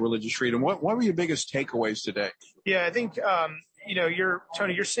international religious freedom, what were your biggest takeaways today? Yeah, I think,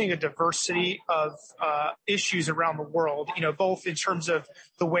 Tony, you're seeing a diversity of issues around the world, both in terms of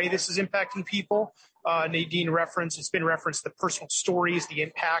the way this is impacting people. Nadine it's been referenced, the personal stories, the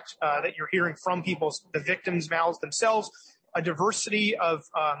impact that you're hearing from the victims' mouths themselves. A diversity of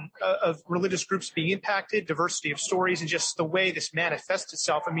religious groups being impacted, diversity of stories, and just the way this manifests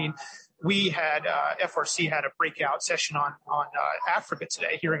itself. I mean, we had FRC had a breakout session on Africa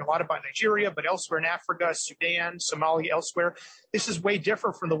today, hearing a lot about Nigeria, but elsewhere in Africa, Sudan, Somalia, elsewhere. This is way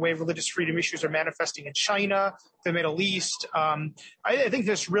different from the way religious freedom issues are manifesting in China, the Middle East. I think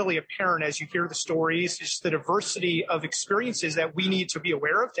that's really apparent as you hear the stories, just the diversity of experiences that we need to be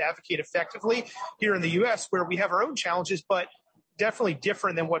aware of to advocate effectively here in the U.S., where we have our own challenges, but definitely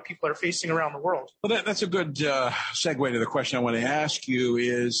different than what people are facing around the world. Well, that's a good segue to the question I want to ask you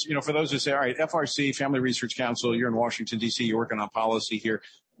is, for those who say, all right, FRC, Family Research Council, you're in Washington, D.C., you're working on policy here.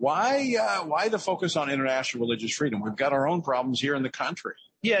 Why the focus on international religious freedom? We've got our own problems here in the country.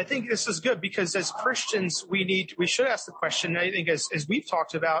 Yeah, I think this is good because as Christians, we should ask the question. I think as we've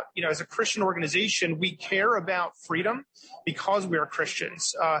talked about, as a Christian organization, we care about freedom because we are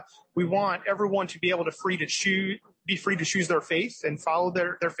Christians. We want everyone to be able to be free to choose their faith and follow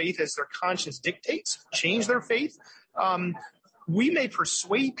their faith as their conscience dictates, change their faith. We may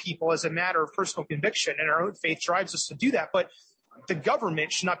persuade people as a matter of personal conviction, and our own faith drives us to do that, but the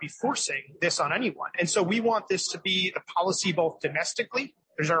government should not be forcing this on anyone. And so we want this to be the policy both domestically.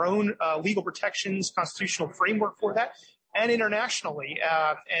 There's our own legal protections, constitutional framework for that, and internationally.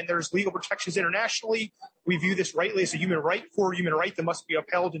 And there's legal protections internationally. We view this rightly as a human right, core human right that must be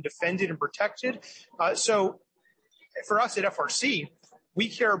upheld and defended and protected. So for us at FRC, we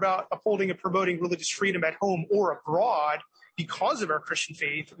care about upholding and promoting religious freedom at home or abroad because of our Christian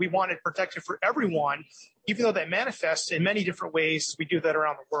faith. We want it protected for everyone, even though that manifests in many different ways as we do that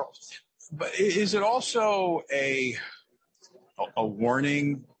around the world. But is it also a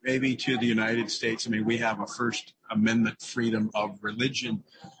warning maybe to the United States? I mean, we have a First Amendment freedom of religion,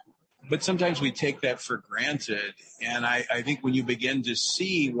 but sometimes we take that for granted. And I think when you begin to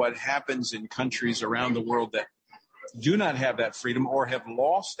see what happens in countries around the world that do not have that freedom or have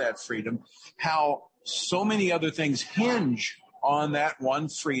lost that freedom, how so many other things hinge on that one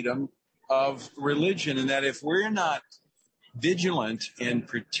freedom of religion, and that if we're not vigilant in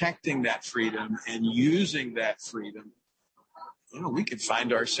protecting that freedom and using that freedom, we could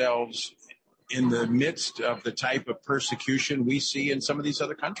find ourselves in the midst of the type of persecution we see in some of these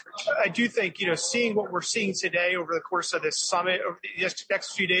other countries. I do think, seeing what we're seeing today over the course of this summit, over the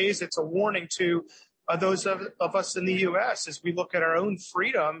next few days, it's a warning to those of us in the U.S. as we look at our own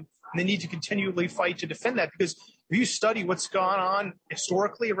freedom and the need to continually fight to defend that. Because if you study what's gone on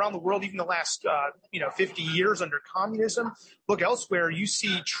historically around the world, even the last 50 years under communism, look elsewhere, you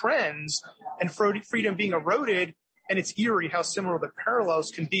see trends and freedom being eroded. And it's eerie how similar the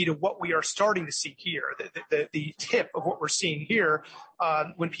parallels can be to what we are starting to see here. The tip of what we're seeing here,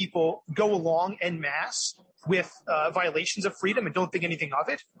 when people go along en masse with violations of freedom and don't think anything of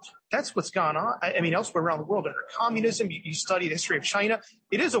it. That's what's gone on. I mean, elsewhere around the world under communism, you study the history of China.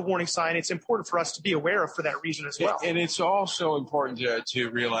 It is a warning sign. It's important for us to be aware of for that reason as well. And it's also important to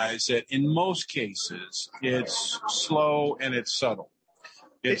realize that in most cases, it's slow and it's subtle.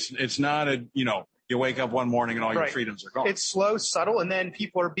 It's not you wake up one morning and all your freedoms are gone. It's slow, subtle, and then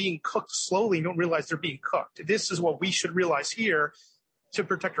people are being cooked slowly and don't realize they're being cooked. This is what we should realize here to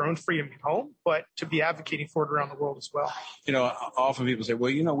protect our own freedom at home, but to be advocating for it around the world as well. Often people say,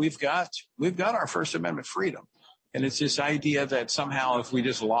 well, we've got our First Amendment freedom. And it's this idea that somehow if we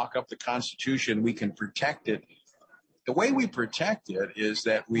just lock up the Constitution, we can protect it. The way we protect it is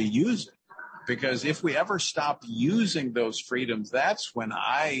that we use it. Because if we ever stop using those freedoms, that's when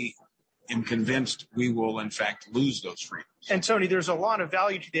I am convinced we will, in fact, lose those freedoms. And, Tony, there's a lot of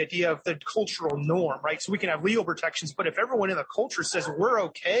value to the idea of the cultural norm, right? So we can have legal protections, but if everyone in the culture says we're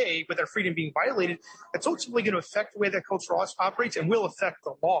okay with our freedom being violated, that's ultimately going to affect the way that culture operates and will affect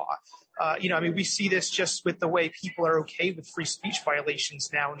the law. We see this just with the way people are okay with free speech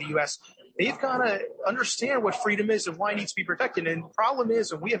violations now in the U.S. They've got to understand what freedom is and why it needs to be protected. And the problem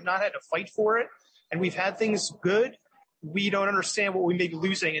is, and we have not had to fight for it, and we've had things good, we don't understand what we may be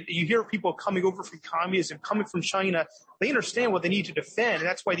losing. And you hear people coming over from communism, coming from China. They understand what they need to defend. And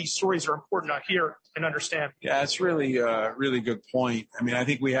that's why these stories are important to hear and understand. Yeah, it's really a really good point. I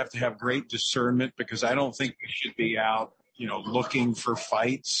think we have to have great discernment because I don't think we should be out, looking for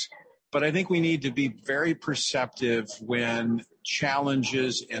fights. But I think we need to be very perceptive when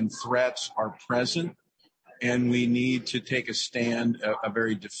challenges and threats are present. And we need to take a stand, a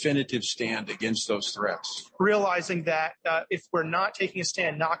very definitive stand against those threats. Realizing that if we're not taking a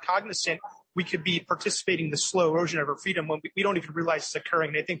stand, not cognizant, we could be participating in the slow erosion of our freedom when we don't even realize it's occurring.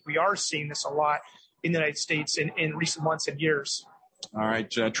 And I think we are seeing this a lot in the United States in recent months and years. All right,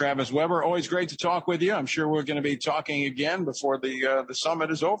 Travis Weber, always great to talk with you. I'm sure we're going to be talking again before the summit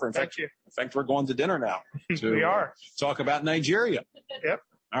is over. Thank you. In fact, we're going to dinner now. We are. Talk about Nigeria. Yep.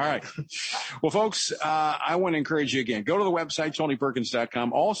 All right. Well, folks, I want to encourage you again. Go to the website,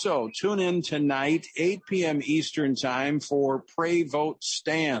 TonyPerkins.com. Also, tune in tonight, 8 p.m. Eastern time for Pray, Vote,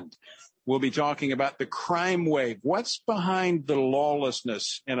 Stand. We'll be talking about the crime wave. What's behind the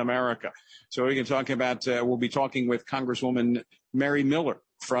lawlessness in America? So we can talk about, we'll be talking with Congresswoman Mary Miller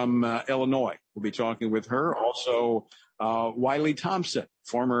from Illinois. We'll be talking with her. Also, Wiley Thompson,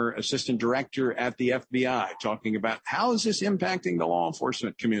 former assistant director at the FBI, talking about how is this impacting the law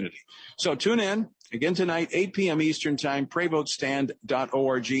enforcement community. So tune in again tonight, 8 p.m. Eastern time,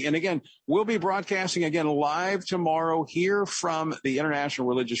 prayvotestand.org. And again, we'll be broadcasting again live tomorrow here from the International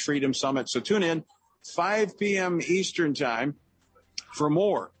Religious Freedom Summit. So tune in 5 p.m. Eastern time for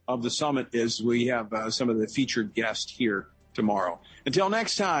more of the summit as we have some of the featured guests here tomorrow. Until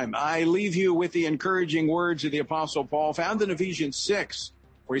next time, I leave you with the encouraging words of the Apostle Paul found in Ephesians 6,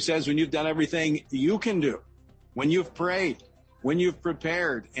 where he says, when you've done everything you can do, when you've prayed, when you've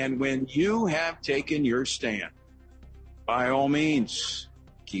prepared, and when you have taken your stand, by all means,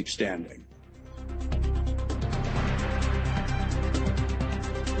 keep standing.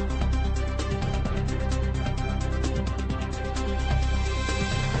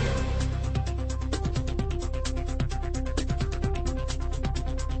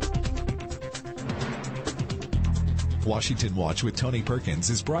 Washington Watch with Tony Perkins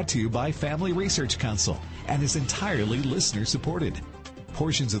is brought to you by Family Research Council and is entirely listener-supported.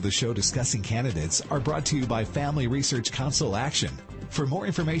 Portions of the show discussing candidates are brought to you by Family Research Council Action. For more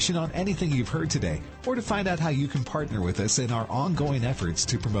information on anything you've heard today, or to find out how you can partner with us in our ongoing efforts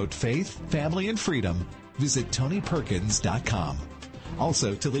to promote faith, family, and freedom, visit TonyPerkins.com.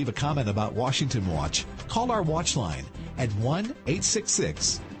 Also, to leave a comment about Washington Watch, call our watch line at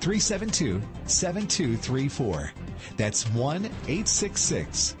 1-866-372-7234. That's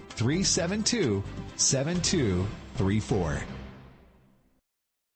 1-866-372-7234.